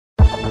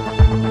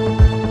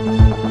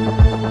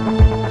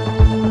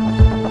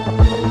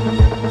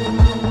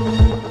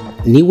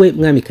niwe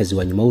mwamikazi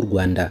wa nyuma w'u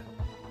Rwanda,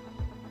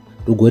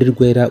 rugori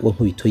rwera wa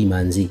nkubito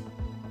y'imanzi,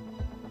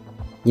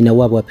 nyina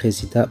wabo wa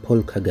Perezida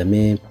Paul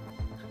Kagame,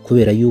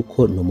 kubera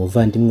yuko ni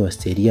umuvandimwe wa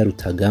Seria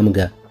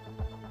Rutagambwa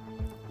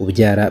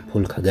ubyara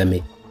Paul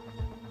Kagame.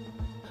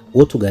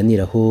 Uwo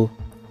tuganiraho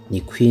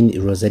ni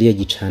Queen Rosalia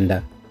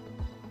Gicanda.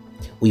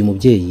 Uyu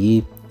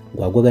mubyeyi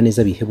wagwaga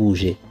neza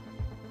bihebuje,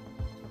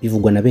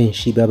 bivugwa na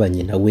benshi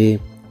babanye nawe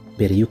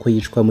mbere yuko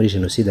yicwa muri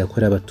jenoside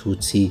yakorewe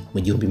abatutsi mu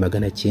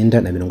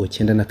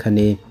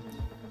 1994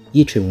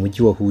 yiciwe mu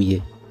mujyi wa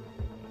Huye,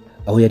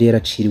 aho yari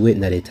yaraciriwe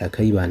na leta ya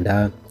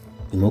Kayibanda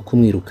nyuma yo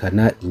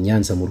kumwirukana i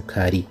Nyanza mu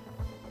Rukari.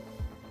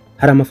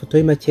 Hari amafoto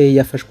ye make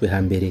yafashwe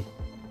hambere,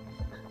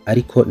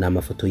 ariko ni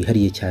amafoto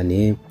yihariye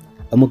cyane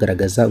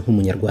amugaragaza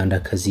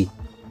nk'umunyarwandakazi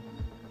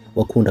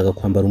wakundaga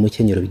kwambara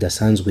umukenyero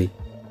bidasanzwe.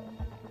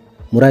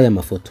 Muri aya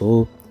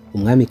mafoto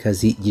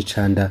umwamikazi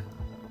Gicanda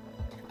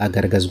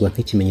agaragazwa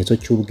nk'ikimenyetso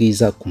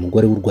cy'ubwiza ku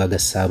mugore w'u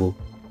Rwagasabo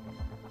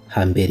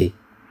hambere.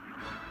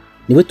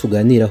 Niwe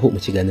tuganiraho mu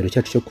kiganiro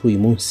cyacu cyo kuri uyu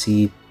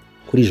munsi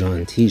kuri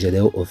Gentil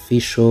Gedeon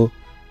Official.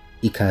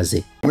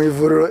 Ikaze mu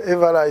ivuriro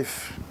Eva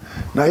Life.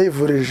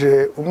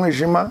 Nahivurije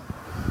umwijima,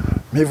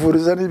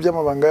 mpivuriza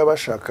n'iby'amabanga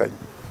y'abashakanye,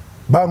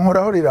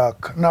 bankoraho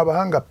riraka,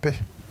 n'abahanga pe.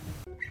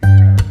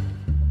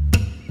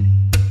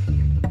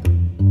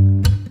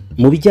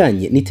 Mu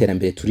bijyanye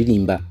n'iterambere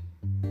turirimba,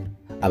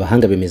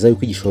 abahanga bemeza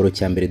yuko igishoro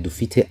cya mbere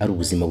dufite ari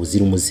ubuzima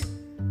buzira umuze.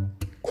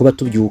 Kuba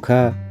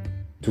tubyuka,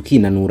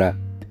 tukinanura,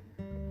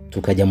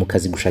 tukajya mu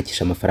kazi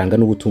gushakisha amafaranga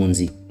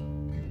n'ubutunzi,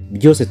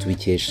 byose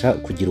tubikesha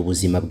kugira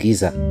ubuzima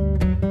bwiza.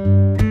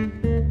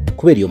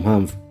 Kubera iyo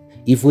mpamvu,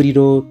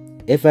 ivuriro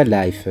Eva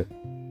Life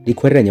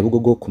rikorera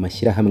Nyabugogo ku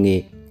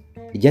mashyirahamwe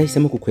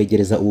ryahisemo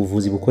kukwegereza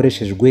ubuvuzi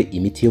bukoreshejwe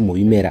imiti yo mu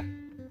bimera.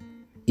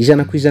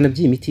 100%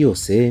 by'imiti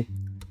yose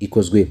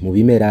ikozwe mu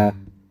bimera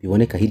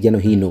biboneka hirya no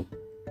hino,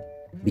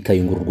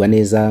 bikayungururwa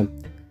neza,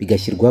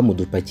 bigashyirwa mu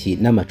dupaki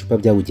n'amacupa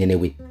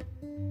byabugenewe.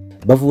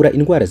 Bavura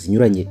indwara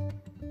zinyuranye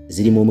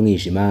zirimo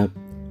umwijima,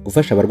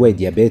 gufasha abarwaye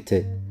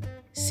diabete,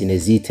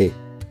 sinezite,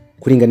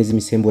 kuringaniza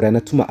imisemburo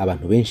yanatuma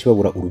abantu benshi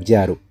babura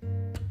urubyaro,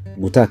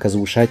 gutakaza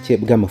ubushake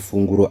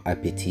bw'amafunguro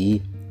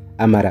appétit,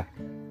 amara,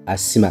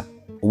 asima,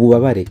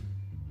 ububabare,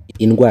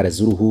 indwara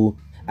z'uruhu,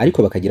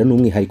 ariko bakagira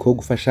n'umwihariko wo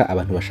gufasha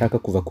abantu bashaka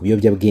kuva ku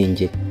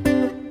biyobyabwenge.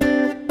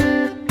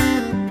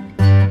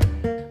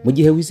 Mu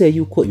gihe wizeye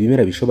yuko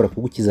ibimera bishobora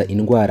kugukiza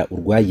indwara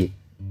urwaye,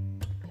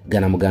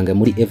 gana muganga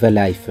muri Eva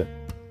Life,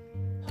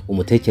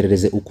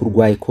 umutekerereze uko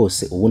urwaye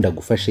kose ubundi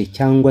agufashe,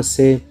 cyangwa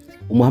se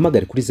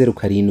umuhamagare kuri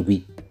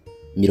 07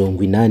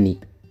 80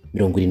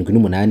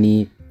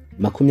 78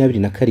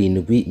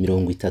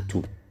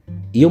 27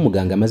 Iyo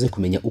muganga amaze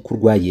kumenya uko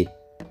urwaye,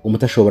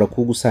 umutashobora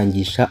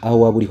kugusangisha aho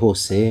waba uri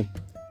hose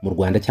mu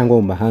Rwanda cyangwa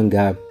mu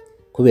mahanga,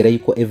 kubera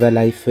yuko Eva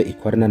Life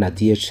ikorana na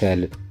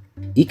DHL.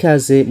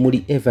 Ikaze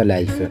muri Eva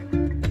Life.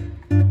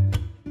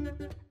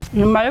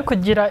 Nyuma yo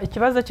kugira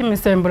ikibazo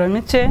cy'imisemburo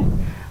mike,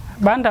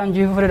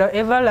 bandangiye ivuriro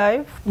Eva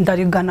Life,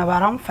 ndarigana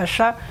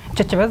baramfasha,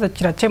 icyo kibazo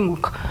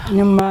kirakemuka.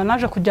 Nyuma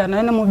naje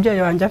kujyana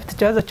n'umubyeyi wanjye afite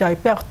ikibazo cya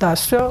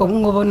hypertension, ubu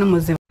ngubu ni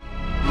muzima.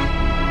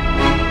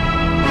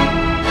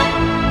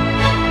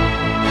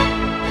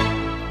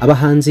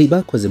 Abahanzi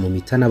bakoze mu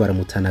mitana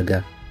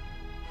baramutanaga.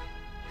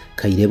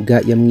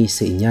 Kayirebwa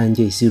yamwise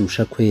inyange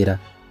isirusha kwera,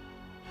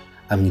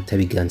 amwita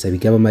biganza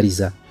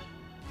bigabamariza,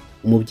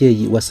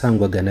 umubyeyi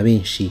wasangwaga na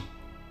benshi,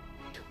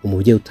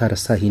 umubyeyi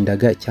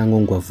utarasahindaga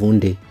cyangwa ngo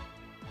avunde.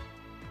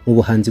 Mu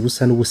buhanzi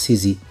busa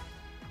n'ubusizi,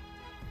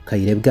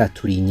 Kayirebwa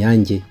turi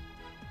inyange,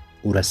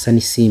 urasa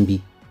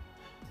n'isimbi,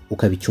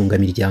 ukabicyunga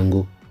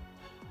miryango,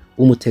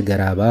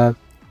 umutegaraba,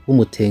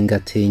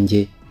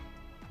 umutengatenge,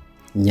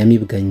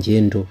 nyamibwa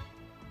ngendo,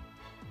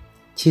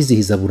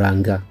 kizihiza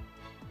buranga.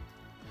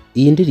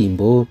 Iyi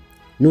ndirimbo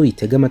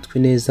nuyitega amatwi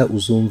neza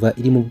uzumva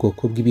iri mu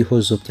bwoko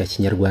bw'ibihozo bya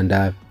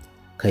Kinyarwanda.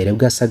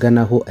 Kayirebwa asaga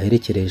naho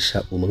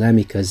aherekeresha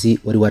umwamikazi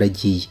wari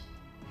waragiye.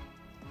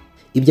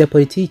 Ibya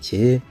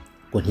politike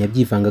ngo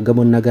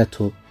ntiyabyivangagamo na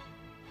gato.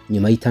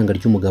 Nyuma y'itanga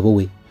ry'umugabo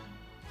we,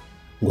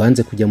 ngo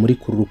hanze kujya muri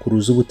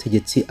kurukuru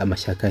z'ubutegetsi,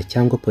 amashyaka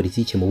cyangwa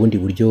politike mu bundi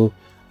buryo,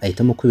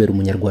 ahitamo kubera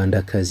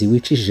umunyarwandakazi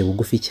wicishije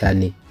bugufi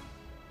cyane.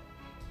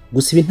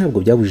 Gusa ibi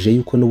ntabwo byabujije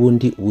yuko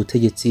n'ubundi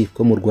ubutegetsi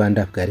bwo mu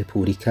Rwanda bwa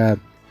Repubulika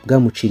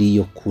bwamuciriye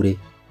iyo kure.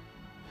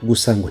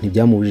 Gusa ngo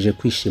ntibyamubujije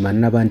kwishimana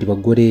n'abandi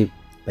bagore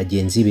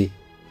bagenzi be,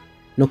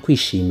 no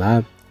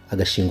kwishima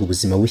agashinga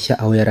ubuzima bushya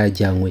aho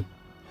yarajyanywe.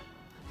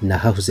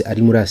 Nahahuze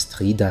ari muri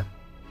Astrida,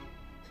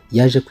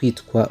 yaje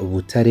kwitwa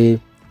Butare,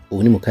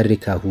 ubu ni mu karere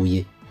ka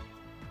Huye.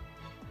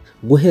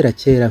 Guhera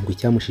kera ngo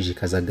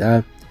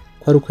icyamushishikazaga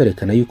ko ari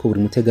ukwerekana yuko buri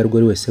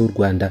mutegarugori wese w'u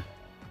Rwanda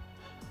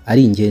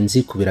ari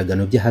ingenzi ku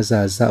biragano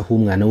by'ahazaza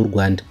h'umwana w'u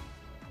Rwanda.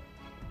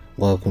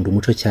 Ngo agakunda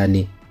umuco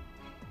cyane,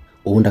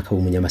 ubundi akaba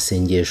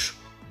umunyamasengesho.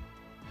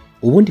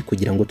 Ubundi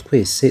kugira ngo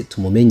twese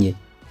tumumenye,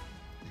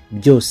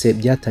 byose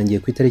byatangiye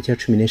ku itariki ya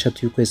 13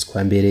 y'ukwezi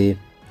kwa mbere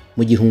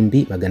mu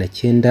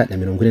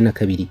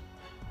 1942.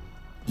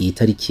 Iyi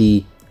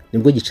tariki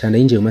nibwo Gicanda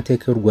yinjiye mu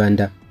mateka y'u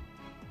Rwanda.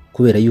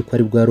 kubera yuko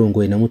ari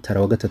bwarongoye na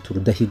Mutara wa gatatu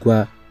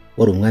Rudahigwa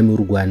wari umwami w'u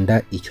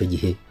Rwanda icyo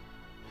gihe.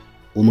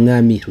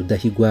 Umwami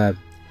Rudahigwa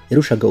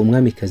yarushaga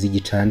umwamikazi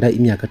Gicanda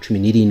imyaka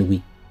 17.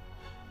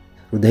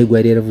 Rudahigwa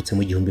yari yaravutse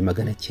mu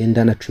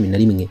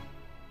 1911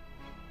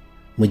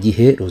 mu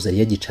gihe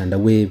Rosalia Gicanda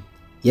we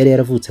yari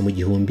yaravutse mu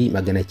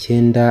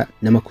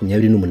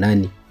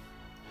 1928.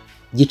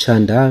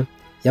 Gicanda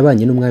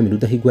yabanye n'umwami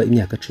Rudahigwa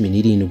imyaka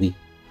 17.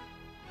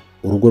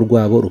 Urugo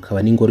rwabo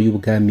rukaba n'ingoro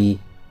y'ubwami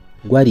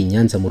rwari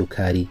Nyanza mu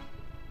Rukari.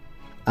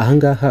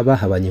 Ahangaha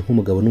bahabanye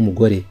nk'umugabo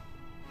n'umugore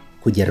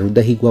kugera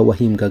Rudahigwa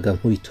wahimbwaga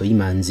nk'ubito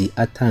y'imanzi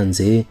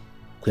atanze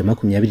ku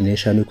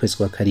 25 y'ukwezi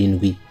kwa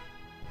karindwi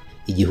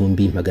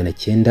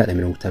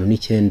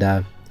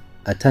 1959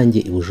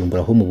 atangiye i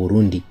Bujumbura ho mu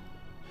Burundi.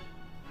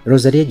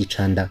 Rosalia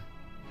Gicanda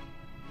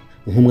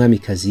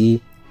nk'umwamikazi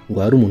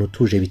ngo ari umuntu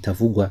utuje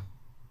bitavugwa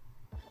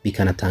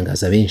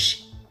bikanatangaza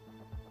benshi.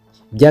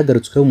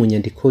 Byagarutsweho mu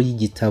nyandiko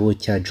y'igitabo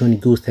cya John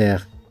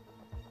Gunther,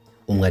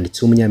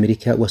 umwanditsi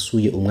w'umunyamerika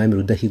wasuye umwami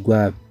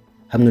Rudahigwa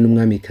hamwe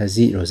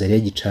n'umwamikazi Rosalia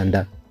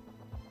Gicanda.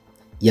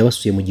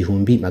 Yabasuye mu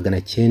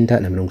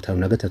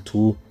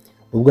 1953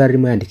 ubwo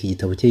arimo yandika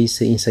igitabo cye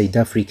yise Inside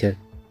Africa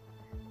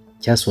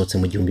cyasohotse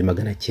mu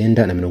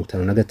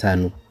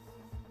 1955.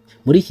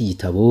 Muri iki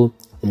gitabo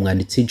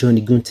umwanditsi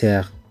John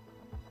Gunther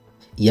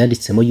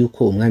yanditsemo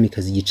yuko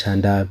umwamikazi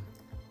Gicanda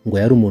ngo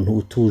yari umuntu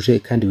utuje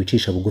kandi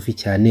wicisha bugufi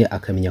cyane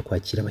akamenya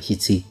kwakira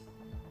abashyitsi.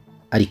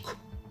 Ariko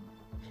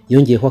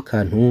yongeyeho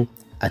akantu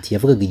ati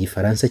yavugaga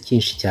igifaransa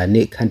cyinshi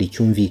cyane kandi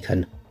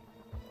cyumvikana.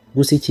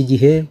 Gusa iki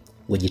gihe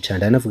ngo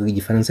Gicanda yanavugaga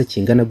igifaransa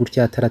kingana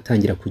gutya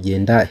ataratangira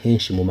kugenda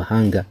henshi mu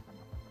mahanga.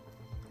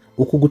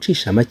 Uku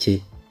gucisha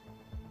make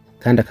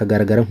kandi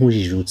akagaragara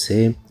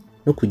nk'ujijutse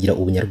no kugira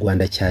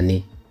ubunyarwanda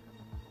cyane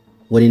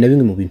wari na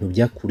bimwe mu bintu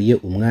byakuriye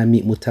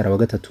umwami Mutara wa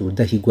gatatu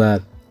Rudahigwa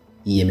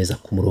yiyemeza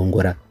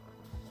kumurongora.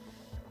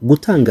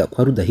 Gutanga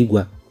kwa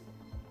Rudahigwa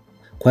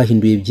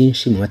kwahinduye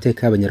byinshi mu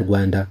mateka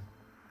y'Abanyarwanda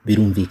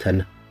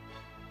birumvikana,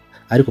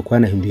 ariko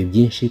kwanahinduye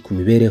byinshi ku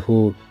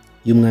mibereho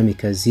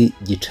y'umwamikazi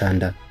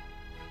Gicanda.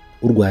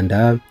 U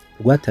Rwanda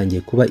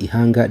rwatangiye kuba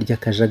ihanga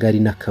ry'akajagari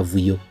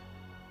n'akavuyo.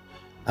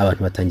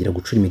 Abantu batangira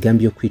gucura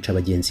imigambi yo kwica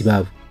bagenzi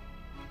babo.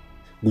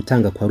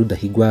 Gutanga kwa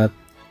Rudahigwa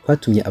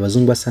kwatumye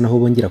abazungu basa naho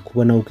bongera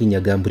kubona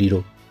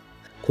ubwinyagamburiro,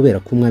 kubera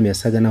ko umwami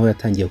yasaga naho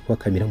yatangiye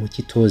kubakamira mu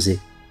kitoze.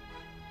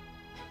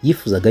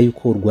 Yifuzaga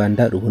yuko u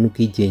Rwanda rubona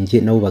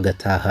ubwigenge nabo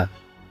bagataha.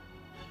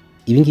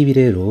 Ibi ngibi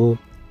rero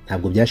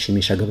ntabwo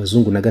byashimishaga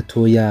abazungu na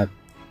gatoya,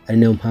 ari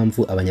nayo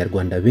mpamvu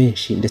Abanyarwanda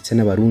benshi ndetse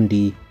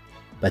n'Abarundi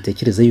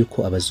batekereza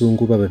yuko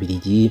abazungu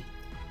b'Ababiligi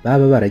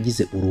baba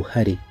baragize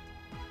uruhare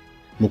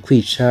mu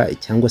kwica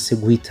cyangwa se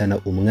guhitana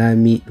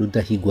umwami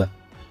Rudahigwa.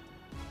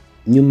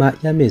 Nyuma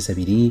y'amezi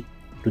 2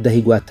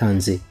 Rudahigwa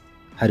atanze,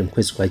 hari mu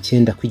kwezi kwa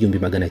 9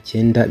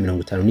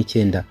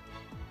 1959,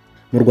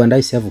 mu Rwanda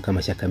hahise havuka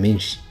amashyaka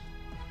menshi.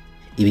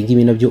 Ibi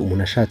ngibi nabyo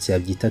umuntu ashatse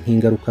yabyita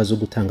nk'ingaruka zo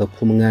gutanga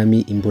k'umwami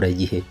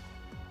imburagihe.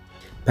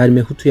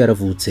 Parmehutu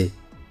yaravutse,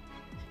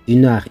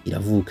 UNAR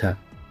iravuka,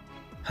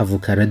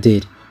 havuka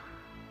Raderi.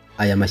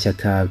 Aya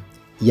mashyaka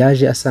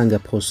yaje asanga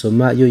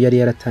Prosoma yo yari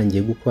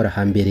yaratangiye gukora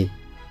hambere.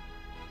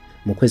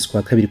 Mu kwezi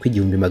kwa 2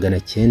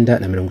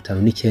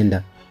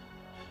 1959,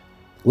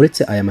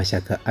 uretse aya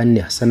mashyaka 4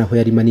 hasa naho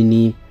yari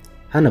manini,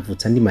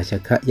 hanavutse andi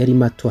mashyaka yari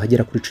mato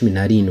hagera kuri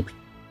 17.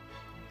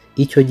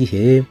 Icyo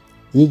gihe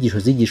inyigisho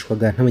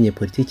zigishwaga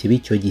n'abanyepolitiki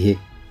b'icyo gihe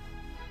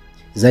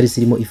zari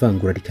zirimo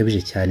ivangura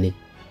rikabije cyane.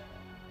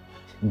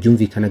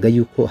 Byumvikanaga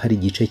yuko hari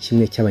igice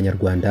kimwe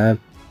cy'Abanyarwanda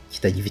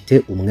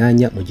kitagifite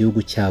umwanya mu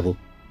gihugu cyabo.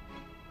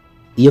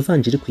 Iyo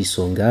vanjiri ku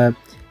isonga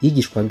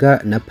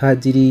yigishwaga na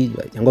padiri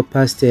cyangwa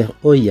pasteur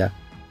Oya,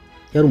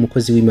 yari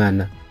umukozi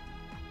w'Imana,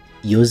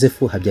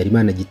 Yosefu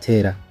Habyarimana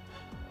Gitera.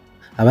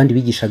 Abandi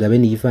bigishaga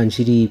bene iyi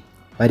vanjiri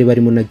bari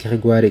barimo na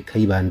Gregoire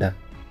Kayibanda.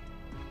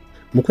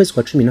 Mu kwezi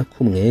kwa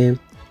 11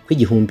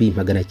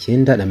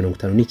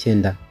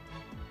 1959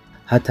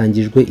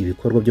 hatangijwe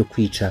ibikorwa byo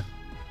kwica,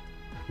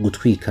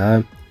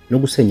 gutwika no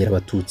gusenyera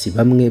abatutsi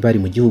bamwe bari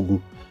mu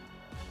gihugu.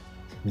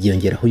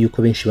 Byongeraho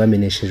yuko benshi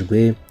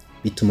bameneshejwe,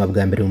 bituma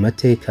bwa mbere mu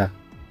mateka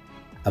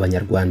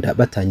Abanyarwanda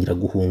batangira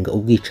guhunga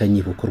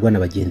ubwicanyi bukorwa na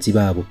bagenzi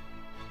babo.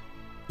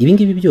 Ibi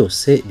ngibi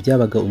byose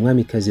byabaga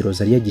umwamikazi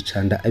Rosalia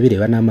Gicanda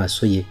abireba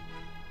n'amaso ye.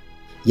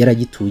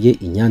 Yaragituye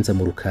i Nyanza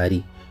mu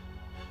Rukari.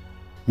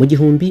 Mu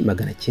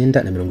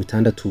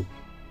 1960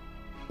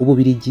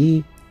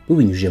 Ububiligi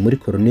bubinyujije muri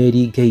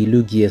Koloneli Gay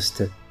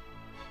Lugiest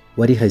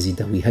wari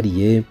hazida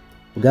wihariye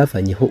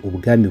bwavanyeho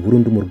ubwami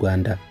burundu mu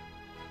Rwanda,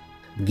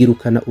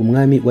 bwirukana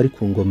umwami wari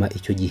ku ngoma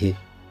icyo gihe,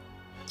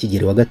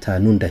 Kigeli wa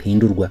gatanu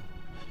Ndahindurwa.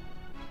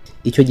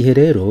 Icyo gihe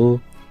rero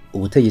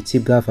ubutegetsi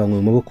bwavanywe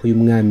mu maboko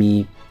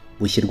y'umwami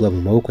bushyirwa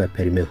mu maboko ya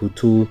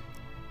Parmehutu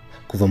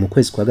kuva mu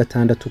kwezi kwa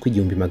 6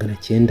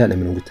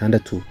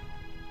 1960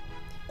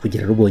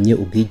 kugera rubonye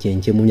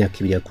ubwigenge mu myaka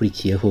 2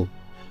 yakurikiyeho.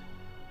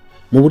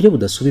 Mu buryo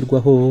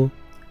budasubirwaho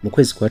mu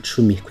kwezi kwa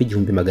 10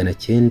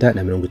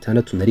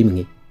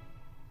 1961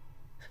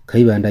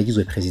 Kayibanda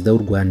yagizwe perezida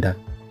w'u Rwanda.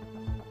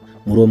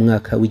 muri uwo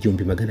mwaka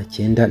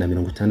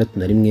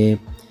w'1961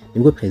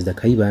 nibwo Perezida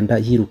Kayibanda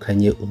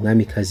yirukanye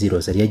umwamikazi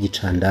Rosalia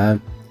Gicanda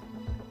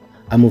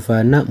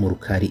amuvana mu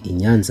rukari i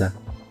Nyanza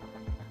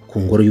ku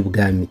ngoro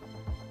y'ubwami.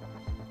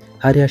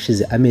 Hari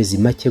hashize amezi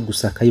make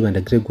gusa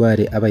Kayibanda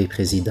Gregoire abaye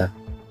perezida.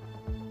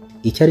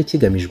 Icyari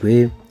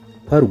kigamijwe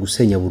kwari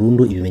ugusenya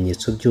burundu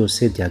ibimenyetso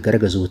byose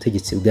byagaragaza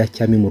ubutegetsi bwa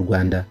cyami mu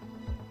Rwanda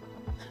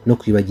no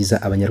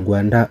kwibagiza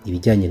abanyarwanda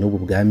ibijyanye n'ubu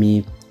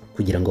bwami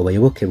kugira ngo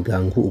bayoboke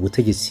bwangu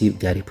ubutegetsi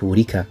bwa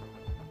repubulika.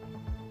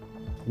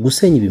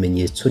 Gusenya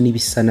ibimenyetso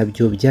n'ibisa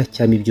nabyo bya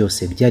cyami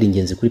byose byari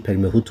ingenzi kuri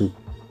Parmehutu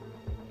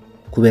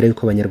kubera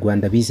yuko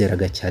abanyarwanda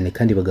bizeraga cyane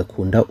kandi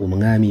bagakunda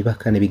umwami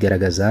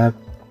bakanabigaragaza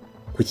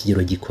ku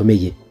kigero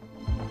gikomeye.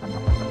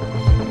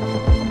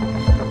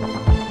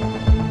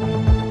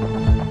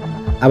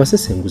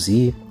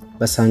 Abasesenguzi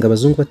basanga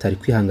abazungu batari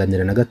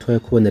kwihanganira na gatoya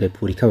kubona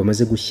repubulika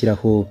bamaze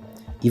gushyiraho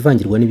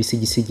ivangirwa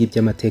n'ibisigisigi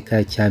by'amateka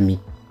ya cyami.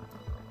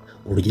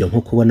 Urugero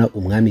nko kubona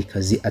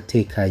umwamikazi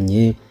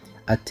atekanye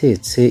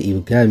atetse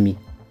ibwami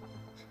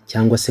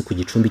cyangwa se ku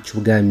gicumbi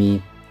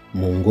cy'ubwami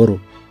mu ngoro.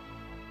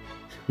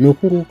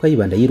 Nuko nguko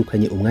Kayibanda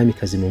yirukanye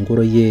umwamikazi mu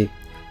ngoro ye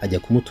ajya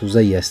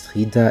kumutuza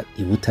Yastrida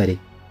i Butare.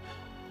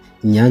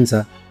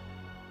 Nyanza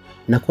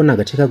nako ni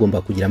agace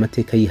kagomba kugira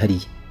amateka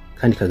yihariye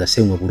kandi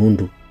kagasenywa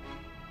burundu.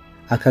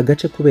 Aka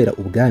gace kubera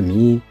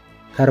ubwami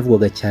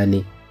karavugwaga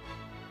cyane,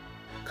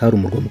 kari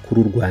umurwa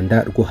mukuru w'u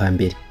Rwanda rwo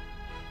hambere.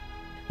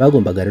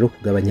 Bagombaga rero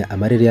kugabanya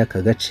amarere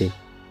y'aka gace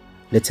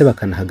ndetse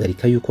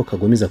bakanahagarika yuko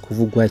kagomeza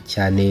kuvugwa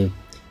cyane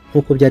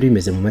nk'uko byari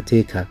bimeze mu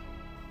mateka.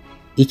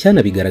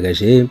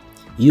 Icyanabigaragaje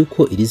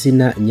yuko iri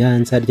zina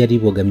Nyanza ryari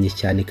ribogamye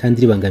cyane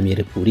kandi ribangamiye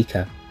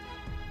repubulika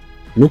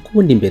nuko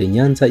ubundi imbere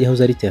Nyanza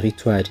yahoze ari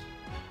territoire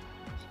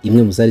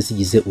imwe mu zari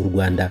zigize u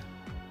Rwanda.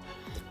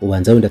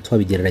 Ubanza wenda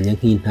twabigereranya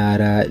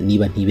nk'intara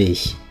niba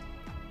ntibeshye.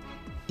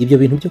 Ibyo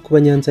bintu byo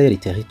kuba Nyanza yari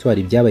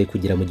territoire byabaye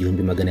kugira mu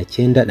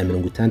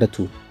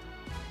 1960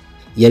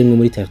 yari imwe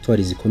muri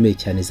territoire zikomeye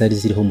cyane zari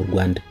ziriho mu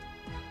Rwanda.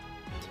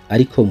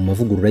 Ariko mu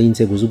mavugurura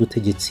y'inzego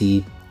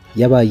z'ubutegetsi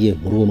yabaye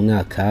muri uwo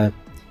mwaka,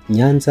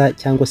 Nyanza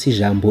cyangwa se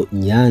ijambo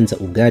Nyanza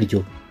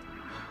ubwaryo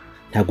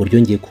ntabwo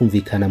ryongeye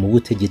kumvikana mu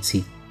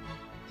butegetsi.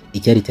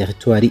 Icyari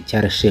territoire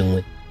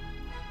cyarashenywe.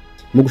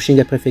 Mu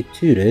gushinga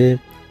prefecture,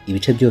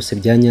 ibice byose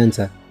bya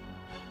Nyanza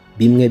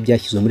bimwe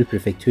byashyizwe muri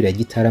prefecture ya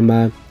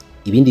Gitarama,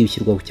 ibindi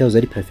bishyirwa ku cyahoze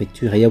ari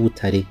prefecture ya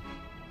Butare.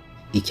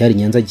 Icyari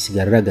Nyanza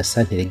gisigara ari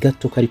agasantere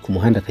gato kari ku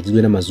muhanda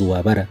kagizwe n'amazu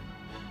wabara.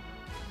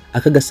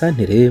 Aka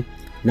gasantere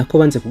nako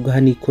banze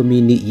kugaha ni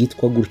komini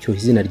yitwa gutyo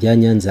izina rya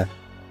Nyanza,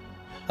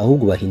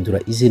 ahubwo bahindura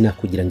izina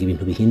kugira ngo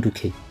ibintu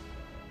bihinduke.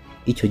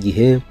 Icyo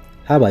gihe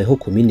habayeho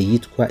komini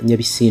yitwa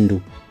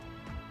Nyabisindu,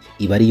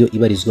 iba ariyo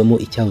ibarizwamo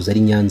icyahoze ari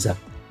Nyanza.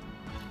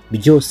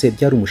 Byose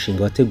byari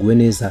umushinga wateguwe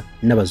neza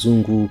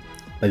n'abazungu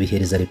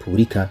babihereza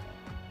repubulika,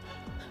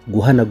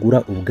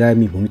 guhanagura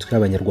ubwami mu mitwe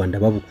y'abanyarwanda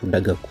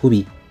babukundaga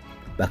kubi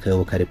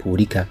bakayoboka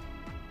repubulika.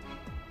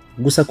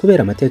 Gusa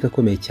kubera amateka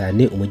akomeye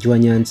cyane umujyi wa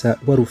Nyanza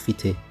wari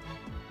ufite,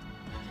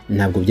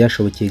 ntabwo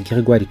byashobokeye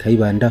Gregoire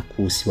Kayibanda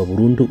kuwusiba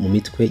burundu mu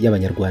mitwe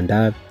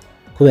y'abanyarwanda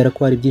kubera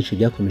ko hari byinshi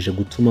byakomeje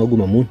gutuma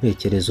uguma mu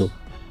ntekerezo.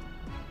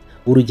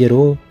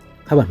 Urugero,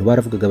 nk'abantu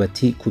baravugaga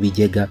bati ku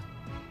bigega,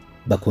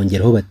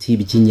 bakongeraho bati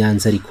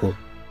by'Inyanza. Ariko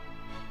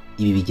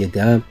ibi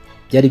bigega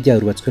byari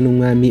byarubatswe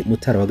n'umwami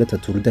Mutara wa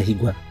gatatu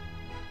Rudahigwa.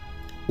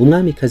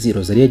 Umwamikazi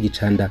Rosalia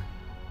Gicanda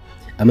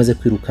amaze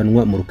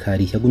kwirukanwa mu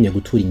rukari yagumye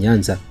gutura i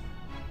Nyanza,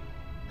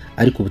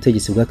 ariko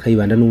ubutegetsi bwa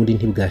Kayibanda n'ubundi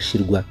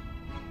ntibwashirwa.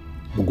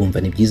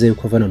 Bugumva ni byiza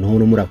yuko avana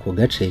no muri ako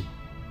gace.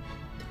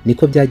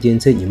 Niko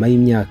byagenze nyuma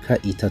y'imyaka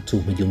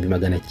 3 mu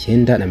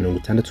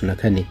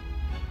 1964.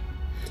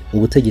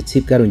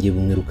 Ubutegetsi bwarongeye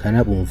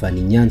bumwirukana bumvana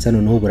i Nyanza,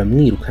 noneho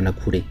buramwirukana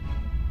kure.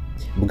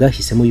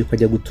 Bwahisemo yuko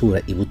ajya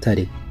gutura i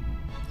Butare.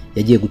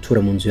 Yagiye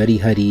gutura mu nzu yari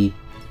ihari.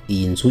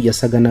 Iyi nzu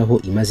yasaga naho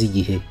imaze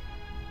igihe.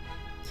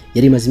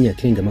 Yari imaze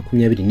imyaka irenga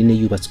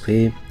 24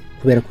 yubatswe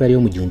kubera ko yari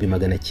yo mu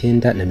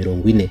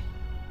 1940.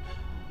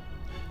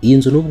 Iyi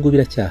nzu n'ubwo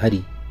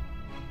biracyahari.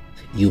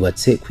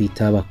 Yubatse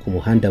kwitaba ku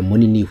muhanda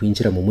munini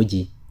winjira mu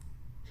mujyi.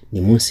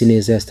 Ni munsi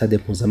neza ya stade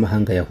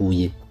mpuzamahanga ya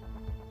Huye.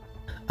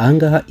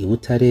 Ahangaha i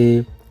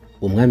Butare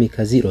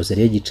umwamikazi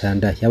Rosalia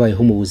Gicanda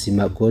yabayeho mu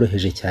buzima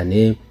bworoheje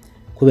cyane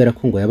kubera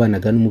ko ngo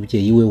yabanaga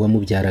n'umubyeyi we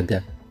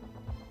wamubyaraga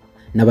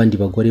n'abandi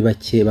bagore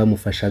bake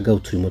bamufashaga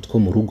uturimo two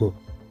mu rugo.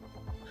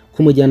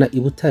 Kumujyana i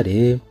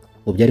Butare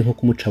ngo byari nko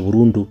kumuca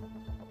burundu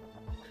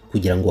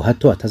kugira ngo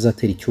hato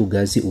atazatera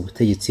icyugazi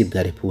ubutegetsi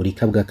bwa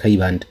repubulika bwa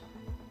Kayibanda.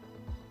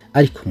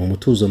 Ariko mu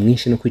mutuzo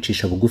mwinshi no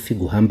kwicisha bugufi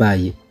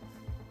guhambaye,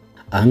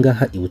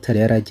 ahangaha i Butare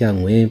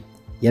yarajyanywe,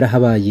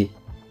 yarahabaye,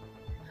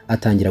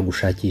 atangira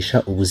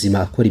gushakisha ubuzima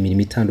akora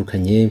imirimo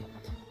itandukanye.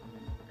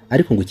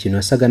 Ariko ngo ikintu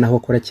yasaga naho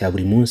akora cya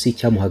buri munsi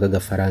cyamuhaga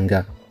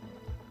agafaranga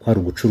kwari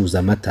ugucuruza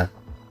amata.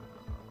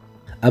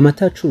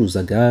 Amata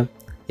acuruzaga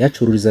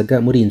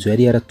yacururizaga muri inzu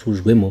yari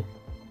yaratujwemo,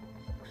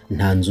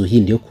 nta nzu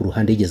hindi yo ku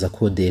ruhande yigeze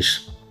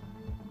akodesha.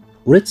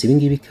 Uretse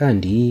ibingibi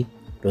kandi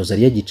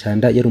Rosalia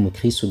Gicanda yari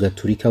umukristo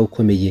gaturika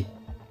ukomeye,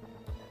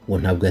 ngo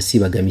ntabwo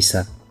yasibaga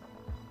misa.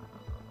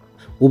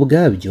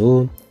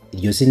 ubwabyo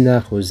iryo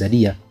zina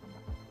Rosalia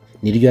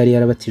niryo yari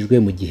yarabatijwe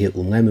mu gihe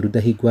umwami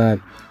Rudahigwa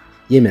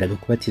yemeraga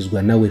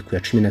kubatizwa nawe ku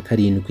ya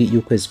 17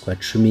 y'ukwezi kwa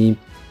 10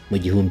 mu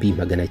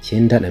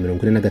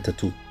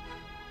 1943.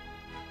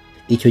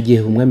 Icyo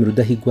gihe umwami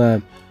Rudahigwa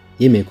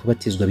yemeye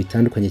kubatizwa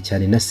bitandukanye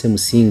cyane na se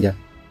Musinga.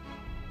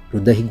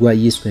 Rudahigwa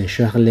yiswe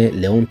Charles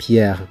Léon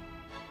Pierre,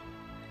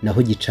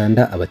 naho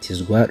Gicanda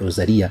abatizwa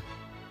Rosalia.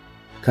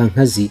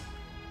 Kankazi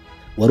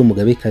wari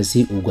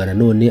umugabekazi ubwo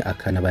nanone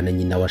akanabana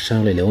nyina wa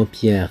Charles Léon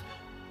Pierre.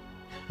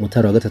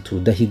 Mutara wa gatatu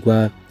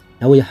Rudahigwa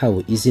nawe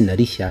yahawe izina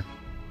rishya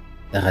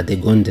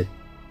Radegonde.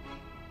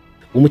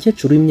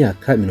 Umukecuru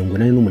w'imyaka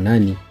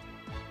 88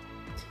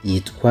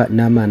 yitwa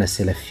Namana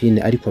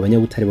Serafine, ariko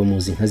abanyabutare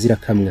bamuzi nka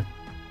Zirakamwa.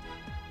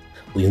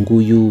 Uyu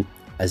nguyu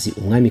azi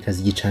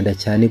umwamikazi Gicanda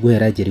cyane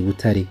guhera agera i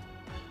Butare.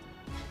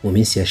 Mu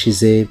minsi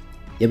yashize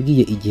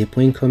yabwiye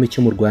igihe.com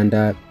cyo mu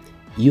Rwanda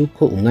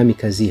yuko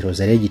umwamikazi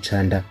Rosalia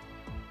Gicanda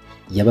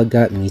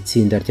yabaga mu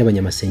itsinda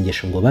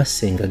ry'abanyamasengesho ngo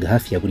basengaga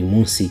hafi ya buri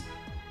munsi.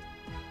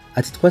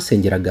 Ati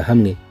twasengeraga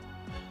hamwe,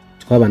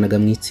 twabanaga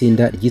mu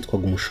itsinda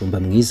ryitwaga Umushumba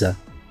Mwiza.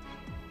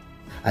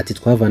 Ati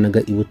twavanaga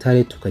i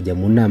Butare tukajya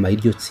mu nama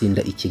y'iryo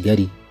tsinda i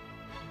Kigali.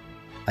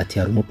 Ati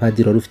hari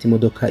umupadiri wari ufite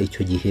imodoka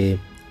icyo gihe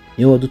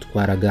niyo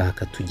wadutwaraga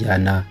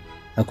akatujyana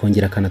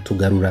akongera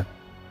akanatugarura.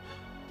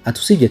 Ati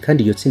usibye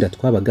kandi iryo tsinda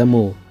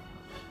twabagamo,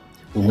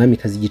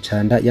 umwamikazi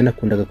Gicanda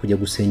yanakundaga kujya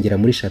gusengera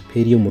muri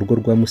chapeli yo mu rugo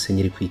rwa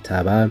Musenyeri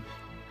Kwitaba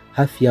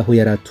hafi yaho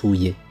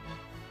yaratuye.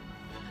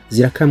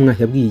 Zirakamwa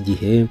yabwiye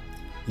igihe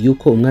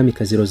yuko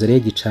umwamikazi Rosalia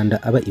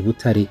Gicanda aba i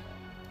Butare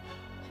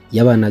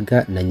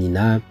yabanaga na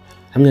nyina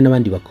hamwe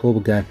n'abandi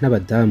bakobwa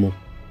n'abadamu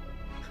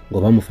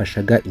ngo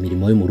bamufashaga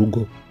imirimo yo mu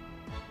rugo.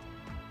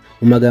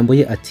 Mu magambo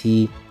ye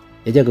ati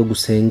yajyaga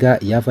gusenga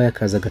yava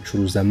yakaza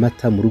agacuruza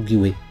amata mu rugo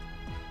iwe.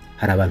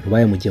 Hari abantu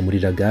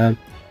bayamugemuriraga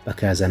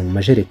bakayazana mu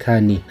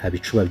majerekani, nta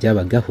bicuba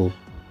byabagaho.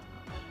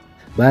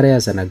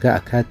 Barayazanaga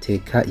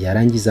akateka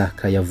yarangiza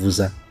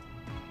akayavuza.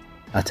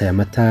 Ati aya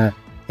mata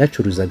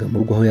yacuruzaga mu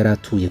rugo aho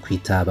yaratuye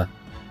Kwitaba.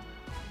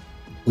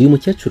 Uyu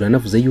mukecuru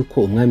anavuze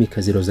yuko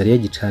umwamikazi Rosalia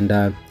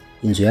Gicanda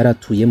inzu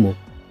yaratuyemo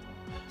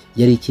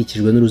yari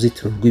ikikijwe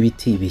n'uruzitiro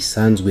rw'ibiti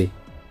bisanzwe,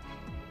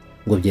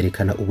 ngo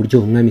byerekana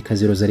uburyo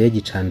umwamikazi Rosalia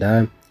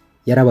Gicanda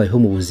yarabayeho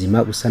mu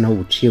buzima busa naho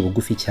buciye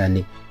bugufi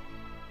cyane.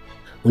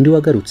 Undi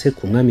wagarutse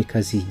ku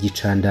mwamikazi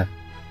Gicanda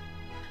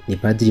ni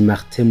Padiri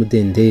Martin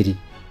Mudenderi.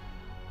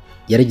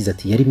 Yaragize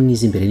ati yari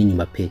mwiza imbere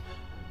n'inyuma pe,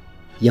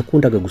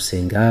 yakundaga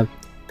gusenga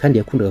kandi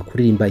yakundaga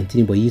kuririmba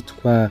indirimbo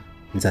yitwa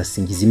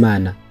Nzasingiza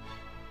Imana.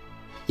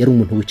 Yari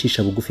umuntu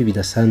wicisha bugufi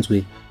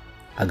bidasanzwe,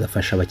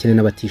 agafasha abakene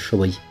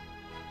n'abatishoboye.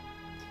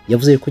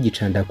 Yavuze ko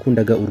Gicanda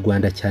yakundaga u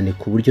Rwanda cyane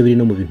ku buryo biri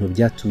no mu bintu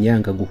byatumye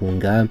yanga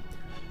guhunga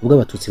ubwo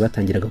abatutsi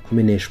batangiraga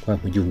kumeneshwa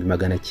mu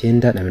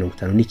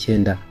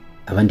 1959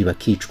 abandi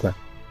bakicwa.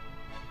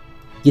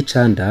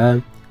 Gicanda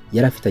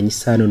yari afitanye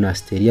isano na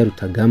Asteria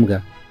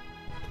Rutagambwa,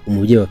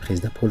 umubyeyi wa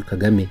Perezida Paul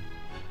Kagame.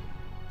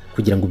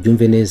 Kugira ngo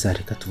ubyumve neza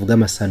reka tuvuge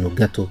amasano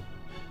gato.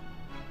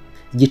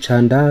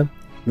 Gicanda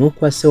no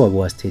kwa se wabo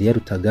wa Asteria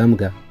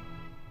Rutagambwa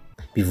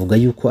bivuga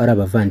yuko ari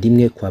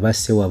abavandimwe kwa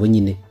base wabo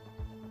nyine.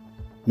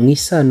 Mu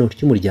isano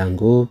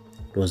ry'umuryango,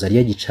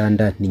 Rosalia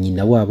Gicanda ni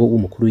nyina wabo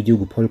w'umukuru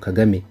w'igihugu Paul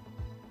Kagame.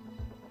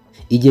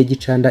 Igihe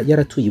Gicanda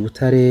yaratuye i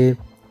Butare,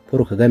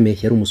 Paul Kagame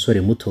yari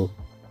umusore muto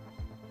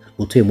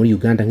utuye muri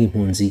Uganda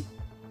nk'impunzi,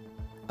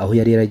 aho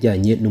yari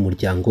yarajyanye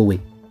n'umuryango we.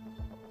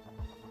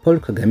 Paul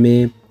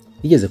Kagame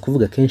yigeze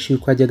kuvuga kenshi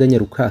yuko ajyaga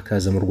anyaruka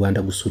akaza mu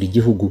Rwanda gusura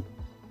igihugu.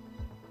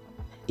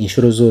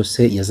 Inshuro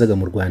zose yazaga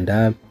mu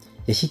Rwanda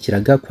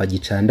yashyikiraga kwa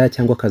Gicanda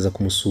cyangwa akaza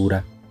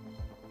kumusura,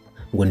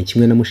 ngo ni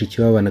kimwe na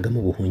mushiki we babanaga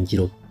mu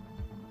buhungiro.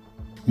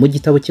 Mu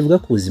gitabo kivuga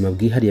ku buzima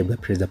bwihariye bwa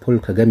Perezida Paul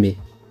Kagame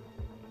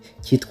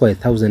cyitwa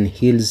 1000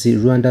 Hills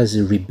Rwanda's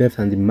Rebirth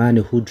and the Man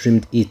Who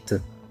Dreamed It,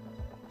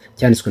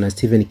 cyanditswe na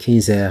Stephen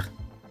Kinzer,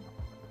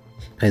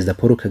 Perezida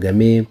Paul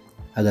Kagame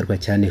agaruka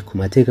cyane ku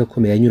mateka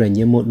akomeye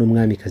yanyuranyemo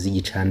n'umwamikazi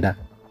Gicanda.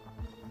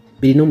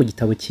 Biri no mu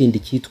gitabo kindi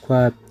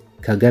cyitwa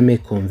Kagame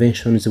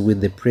Conventions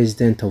with the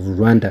President of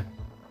Rwanda,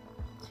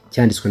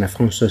 cyanditswe na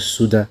François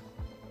Suda,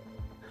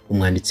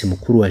 umwanditsi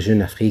mukuru wa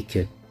Jeune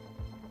Afrique.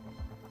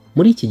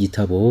 Muri iki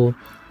gitabo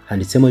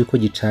handitsemo yuko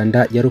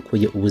Gicanda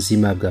yarokoye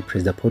ubuzima bwa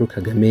Perezida Paul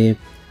Kagame,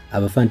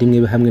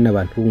 abavandimwe be hamwe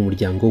n'abantu bo mu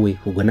muryango we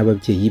ubwo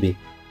n'ababyeyi be.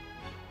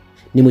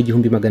 Ni mu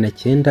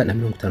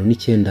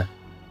 1959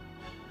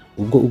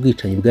 ubwo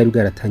ubwicanyi bwari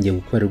bwaratangiye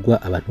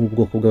gukorerwa abantu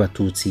b'ubwoko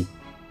bw'abatutsi.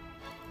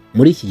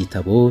 Muri iki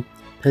gitabo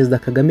Perezida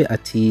Kagame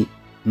ati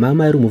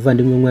mama yari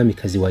umuvandimwe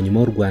w'umwamikazi wa nyuma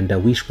w'u Rwanda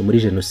wishwe muri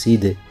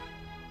jenoside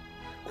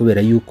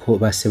kubera yuko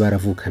base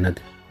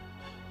baravukanaga.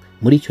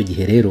 Muri icyo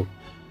gihe rero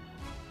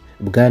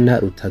Bwana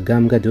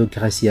Rutagambwa de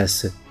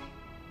Gracias,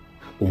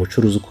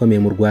 umucuruzi ukomeye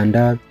mu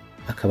Rwanda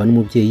akaba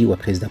n'umubyeyi wa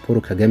Perezida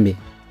Paul Kagame,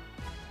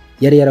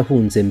 yari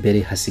yarahunze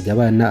mbere hasiga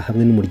abana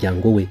hamwe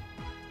n'umuryango we.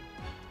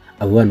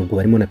 Abo bana ubwo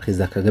barimo na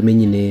Perezida Kagame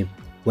nyine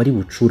wari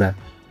bucura,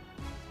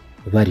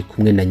 bari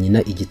kumwe na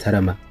nyina i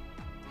Gitarama.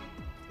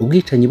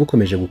 Ubwicanyi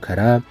bukomeje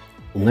gukara,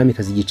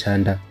 umwamikazi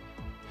Gicanda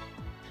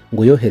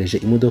ngo yohereje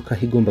imodoka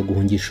igomba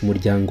guhungisha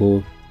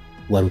umuryango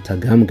wa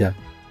Rutagambwa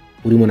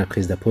urimo na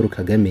Perezida Paul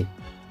Kagame.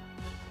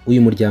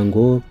 Uyu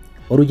muryango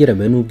wari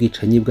ugeramiwe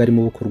n'ubwicanyi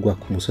bwarimo bukorwa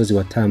ku musozi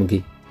wa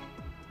Tambwe.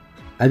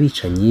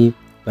 Abicanyi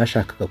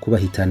bashakaga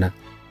kubahitana.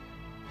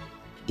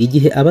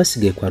 Igihe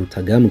abasigaye kwa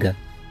Rutagambwa,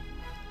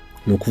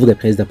 ni ukuvuga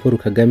Perezida Paul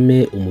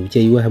Kagame,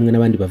 umubyeyi we hamwe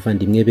n'abandi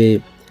bavandimwe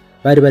be,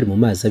 bari mu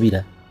mazi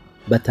abira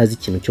batazi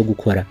ikintu cyo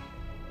gukora,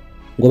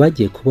 ngo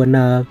bagiye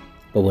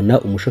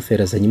babona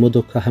umushoferi azanye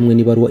imodoka hamwe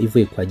n'ibaruwa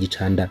ivuye kwa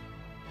Gicanda.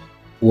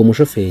 Uwo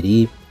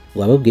mushoferi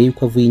ngo ababwiye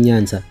yuko avuye i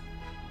Nyanza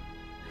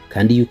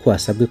kandi yuko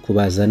asabwe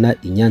kubazana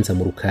i Nyanza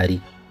mu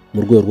Rukari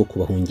mu rwego rwo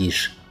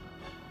kubahungisha.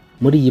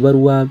 Muri iyi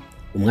baruwa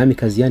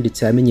umwamikazi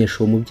yanditse amenyesha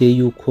uwo mubyeyi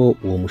yuko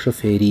uwo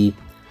mushoferi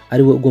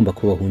ari we ugomba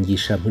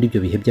kubahungisha muri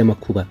ibyo bihe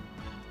by'amakuba.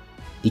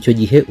 Icyo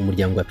gihe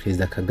umuryango wa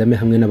Perezida Kagame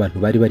hamwe n'abantu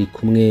bari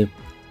kumwe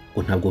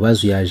ngo ntabwo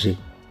bazuyaje.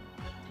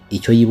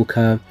 Icyo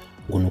yibuka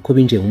ngo nuko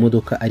binjiye mu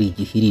modoka ari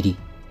igihiriri.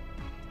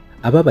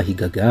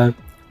 Ababahigaga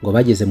ngo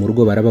bageze mu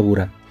rugo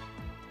barababura,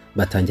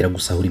 batangira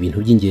gusahura ibintu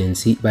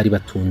by'ingenzi bari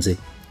batunze.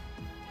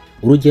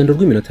 Urugendo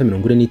rw'iminota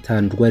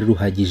 45 rwari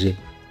ruhagije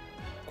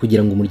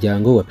kugira ngo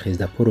umuryango wa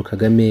Perezida Paul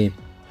Kagame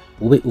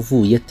ube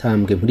uvuye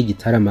Tambwe muri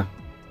Gitarama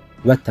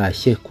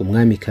batashye ku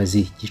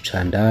mwamikazi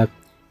Gicanda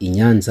i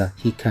Nyanza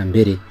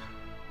h'Ikambere.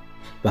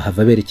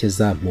 Bahava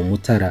berekeza mu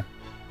Mutara,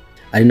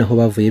 ari naho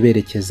bavuye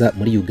berekeza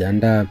muri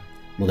Uganda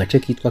mu gace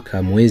kitwa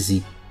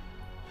Kamwezi,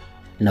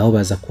 naho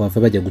baza kuhava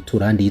bajya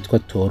gutura ahandi yitwa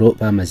Toro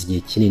bamaze igihe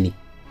kinini.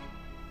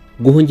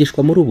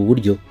 Guhungishwa muri ubu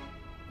buryo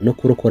no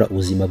kurokora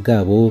ubuzima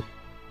bwabo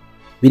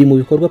biri mu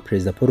bikorwa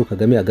Perezida Paul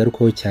Kagame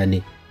agarukaho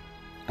cyane,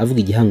 avuga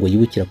igihango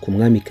yibukira ku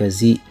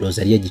mwamikazi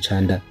Rosalia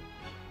Gicanda.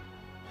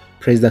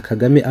 Perezida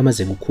Kagame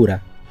amaze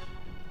gukura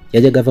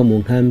yajyaga ava mu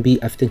nkambi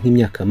afite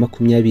nk'imyaka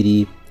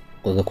 20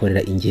 ngo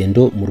agakorera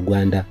ingendo mu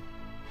Rwanda.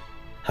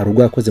 Hari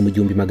ubwo yakoze mu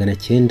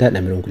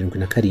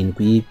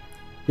 1977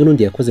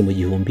 n'undi yakoze mu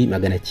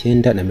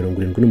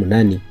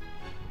 1978.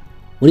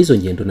 Muri izo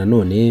ngendo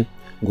nanone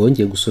ngo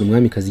yongeye gusura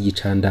umwamikazi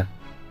Gicanda,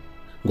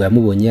 ngo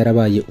yamubonye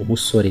yarabaye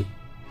umusore.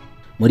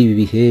 Muri ibi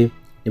bihe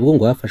nibwo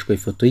ngo hafashwe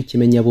ifoto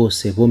y'ikimenya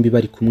bose bombi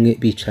bari kumwe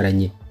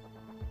bicaranye.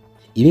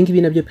 Ibi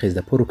ngibi nabyo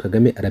Perezida Paul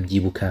Kagame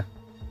arabyibuka,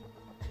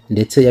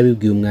 ndetse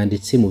yabibwiye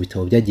umwanditsi mu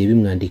bitabo byagiye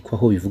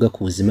bimwandikwaho bivuga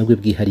ku buzima bwe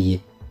bwihariye.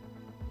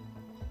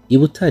 I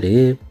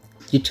Butare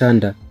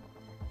Gicanda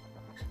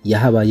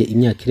yahabaye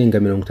imyaka irenga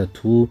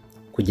 30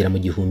 kugera mu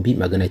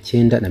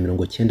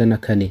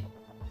 1994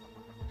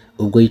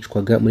 ubwo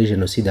yicwaga muri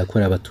jenoside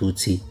yakorewe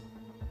Abatutsi.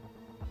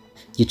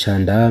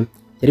 Gicanda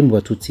yari mu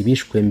Batutsi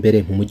bishwe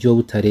mbere mu mujyi wa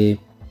Butare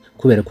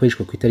kubera ko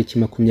yishwe ku itariki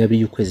 20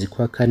 y'ukwezi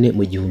kwa kane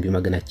mu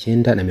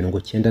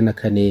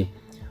 1994.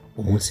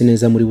 Umunsi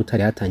neza muri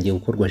Butare hatangiye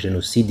gukorwa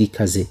jenoside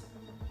ikaze.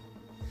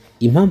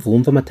 Impamvu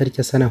wumva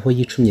amatariki asa naho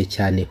yicumye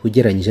cyane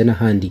ugereranyije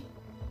n'ahandi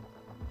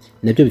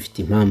nabyo bifite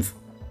impamvu.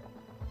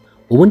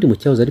 Ubundi mu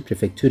cyahoze ari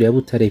prefecture ya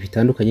Butare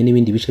bitandukanye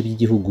n'ibindi bice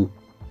by'igihugu,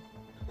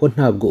 ho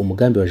ntabwo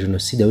umugambi wa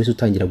jenoside wese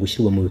utangira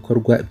gushyirwa mu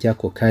bikorwa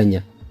by'ako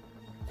kanya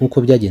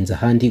nk'uko byagenze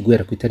ahandi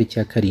guhera ku itariki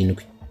ya 7.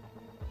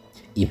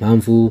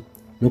 Impamvu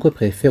nuko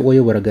prefet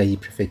wayoboraga iyi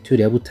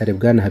prefecture ya Butare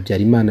Bwana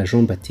Habyarimana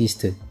Jean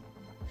Baptiste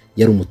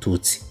yari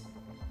umututsi.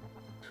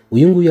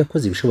 Uyu nguyu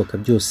yakoze ibishoboka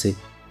byose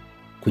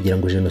kugira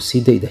ngo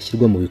jenoside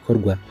idashyirwa mu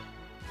bikorwa,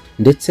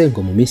 ndetse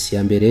ngo mu minsi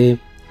ya mbere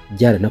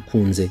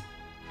byaranakunze.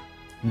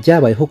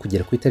 Byabayeho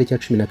kugera ku itariki ya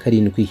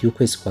 17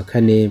 y'ukwezi kwa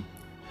kane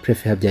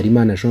Prefet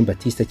Habyarimana Jean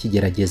Baptiste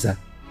akigerageza.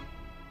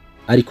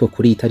 Ariko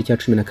kuri iyi tariki ya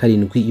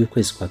 17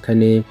 y'ukwezi kwa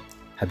kane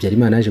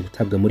Habyarimana yaje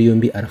gutabwa muri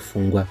yombi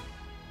arafungwa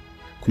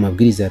ku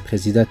mabwiriza ya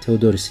Perezida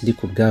Theodore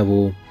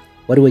Sindikubwabo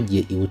wari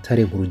wagiye i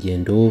Butare mu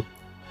rugendo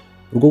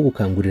rwo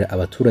gukangurira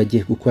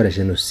abaturage gukora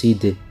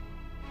jenoside.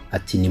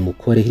 Ati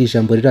nimukore, iri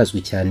jambo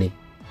rirazwi cyane.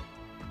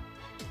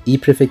 Iyi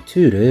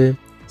prefecture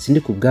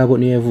Sindikubwabo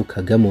niyo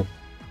yavukagamo,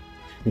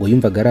 ngo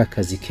yumvaga ari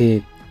akazi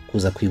ke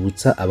kuza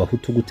kwibutsa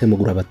abahutu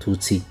gutemagura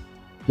abatutsi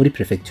muri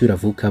prefecture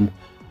avukamo.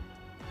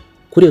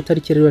 Kuri iyo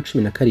tariki rero ya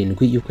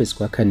 17 y'ukwezi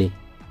kwa kane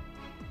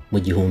mu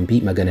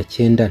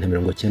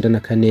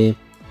 1994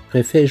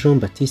 Prefet Jean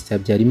Baptiste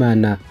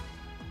Habyarimana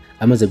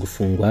amaze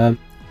gufungwa,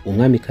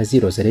 umwamikazi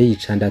Rosalie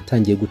Gicanda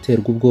yatangiye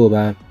guterwa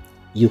ubwoba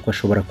yuko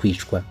ashobora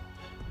kwicwa.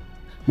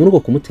 Muri uko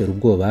kumutera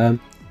ubwoba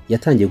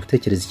yatangiye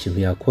gutekereza ikintu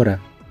yakora.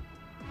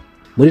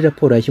 Muri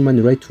raporo ya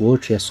Human Rights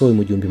Watch yasohowe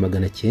mu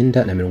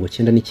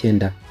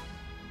 1999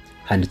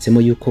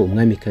 handitsemo yuko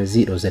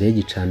umwamikazi Rosalie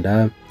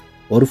Gicanda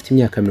wari ufite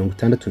imyaka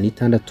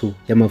 66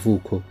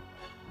 y'amavuko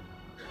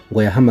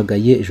ngo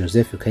yahamagaye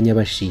Joseph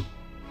Kanyabashi,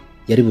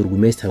 yari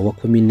burugumestre wa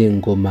komine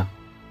Ngoma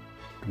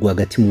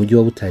rwagati mu mujyi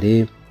wa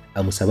Butare,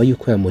 amusaba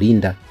yuko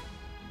yamurinda,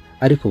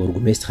 ariko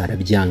burugumestre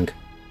arabyanga.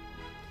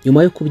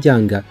 Nyuma yo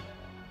kubyanga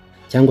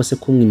cyangwa se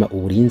kumwima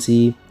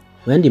uburinzi,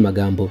 mu yandi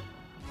magambo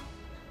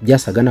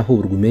byasaga naho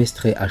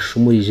burugumestre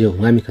ashumurije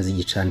umwamikazi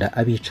Gicanda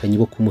abicanyi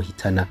bo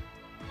kumuhitana.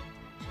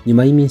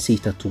 Nyuma y'iminsi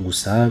 3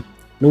 gusa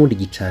n'ubundi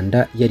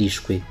Gicanda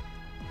yarishwe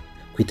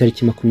ku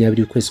itariki 20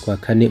 y'ukwezi kwa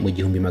kane mu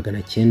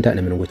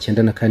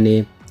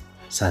 1994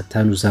 saa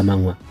 5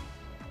 z'amanywa.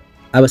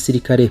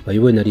 Abasirikare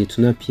bayobowe na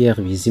Lieutenant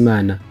Pierre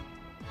Bizimana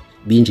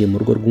binjiye mu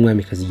rugo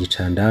rw'umwamikazi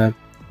Gicanda,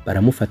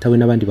 baramufata we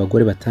n'abandi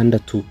bagore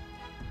 6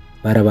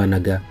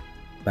 barabanaga,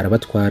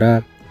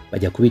 barabatwara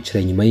bajya kubicira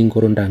inyuma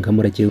y'ingoro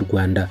ndangamurage y'u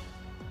Rwanda.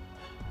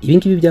 Ibi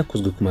ngibi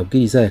byakozwe ku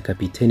mabwiriza ya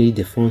Kapiteni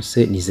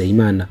Ildefonse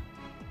Nizeyimana,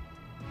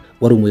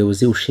 wari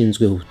umuyobozi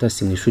ushinzwe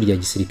ubutasi mu ishuri rya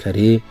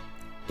gisirikare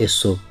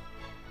ESO.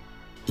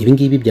 Ibi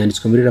ngibi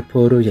byanditswe muri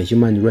raporo ya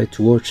Human Rights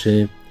Watch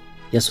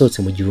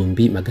yasohotse mu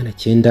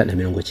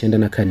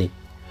 1994.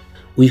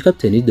 Uyu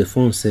Kapiteni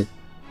Ildefonse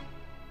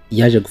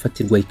yaje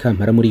gufatirwa i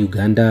Kampala muri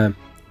Uganda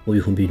mu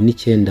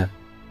 2009,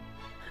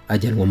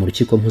 ajyanwa mu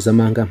rukiko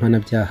mpuzamahanga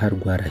mpanabyaha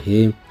rwa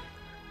Rahe,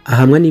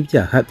 ahamwa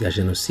n'ibyaha bya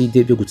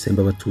jenoside byo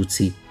gutsemba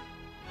abatutsi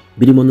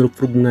birimo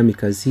n'urupfu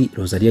rw'umwamikazi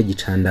Rosalia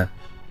Gicanda.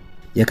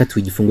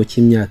 Yakatiwe igifungo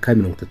cy'imyaka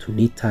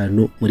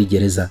 35 muri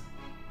gereza.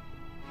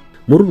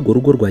 Muri urwo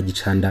rugo rwa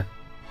Gicanda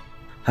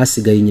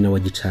hasigaye nyina wa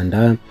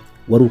Gicanda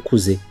wari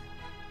ukuze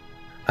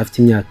afite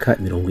imyaka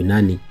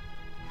 80.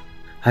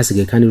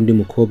 Hasigaye kandi undi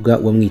mukobwa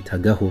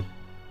wamwitagaho.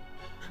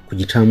 Ku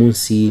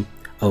gicamunsi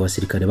abo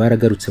basirikare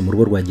baragarutse mu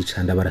rugo rwa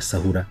Gicanda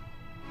barasahura.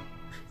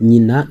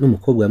 Nyina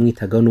n'umukobwa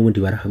wamwitagaho n'ubundi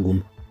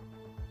barahaguma.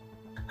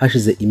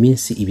 Hashize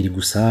iminsi 2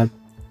 gusa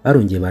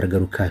barongeye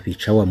baragaruka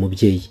bica wa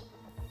mubyeyi.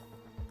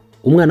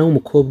 Umwana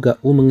w'umukobwa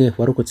umwe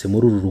warokotse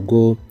muri uru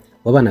rugo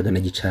wabanaga na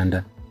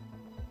Gicanda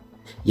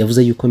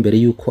yavuze yuko mbere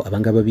yuko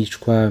abangaba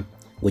bicwa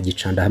ngo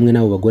Gicanda hamwe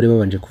n'abo bagore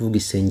babanje kuvuga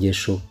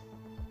isengesho,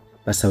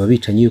 basaba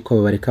bicanyi yuko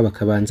babareka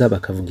bakabanza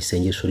bakavuga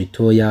isengesho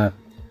ritoya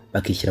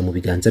bakishyira mu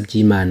biganza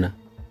by'Imana.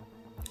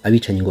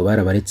 Abicanyi ngo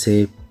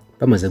barabaretse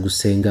bamaze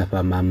gusenga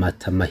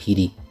bamamata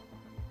amahiri.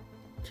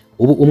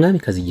 Ubu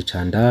umwamikazi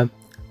Gicanda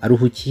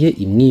aruhukiye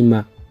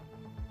imwima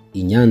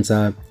i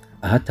Nyanza,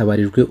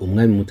 ahatabarijwe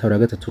umwami Mutara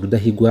wa 3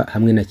 Rudahigwa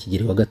hamwe na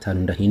Kigeli wa 5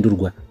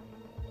 Ndahindurwa.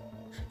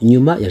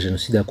 Nyuma ya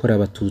jenoside yakorewe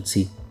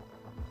abatutsi,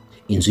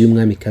 inzu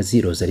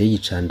y'umwamikazi Rosalia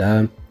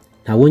Gicanda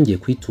ntawongeye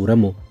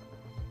kwituramo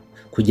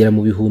kugera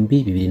mu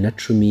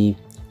 2010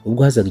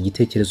 ubwo hazaga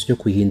igitekerezo cyo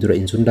kuhindura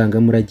inzu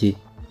ndangamurage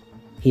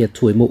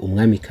nk'iyatuwemo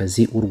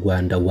umwamikazi w'u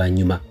Rwanda wa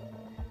nyuma.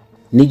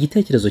 Ni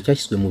igitekerezo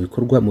cyashyizwe mu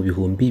bikorwa mu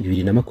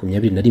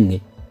 2021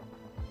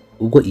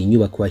 ubwo iyi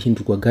nyubako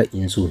yahindurwaga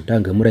inzu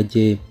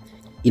ndangamurage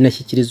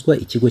inashyikirizwa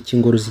ikigo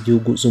cy'ingoro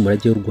z'igihugu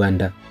z'umurage w'u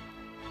Rwanda.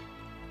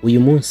 Uyu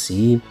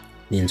munsi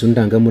ni inzu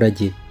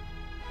ndangamurage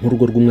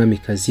nk'urugo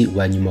rw'umwamikazi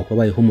wa nyuma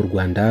wabayeho mu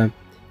Rwanda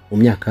mu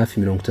myaka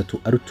hafi 30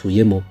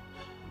 arutuyemo,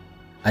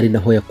 ari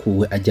naho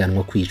yakuwe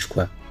ajyanwa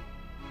kwicwa.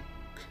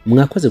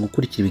 Mwakoze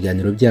gukurikira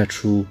ibiganiro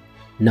byacu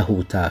naho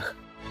ubutaha.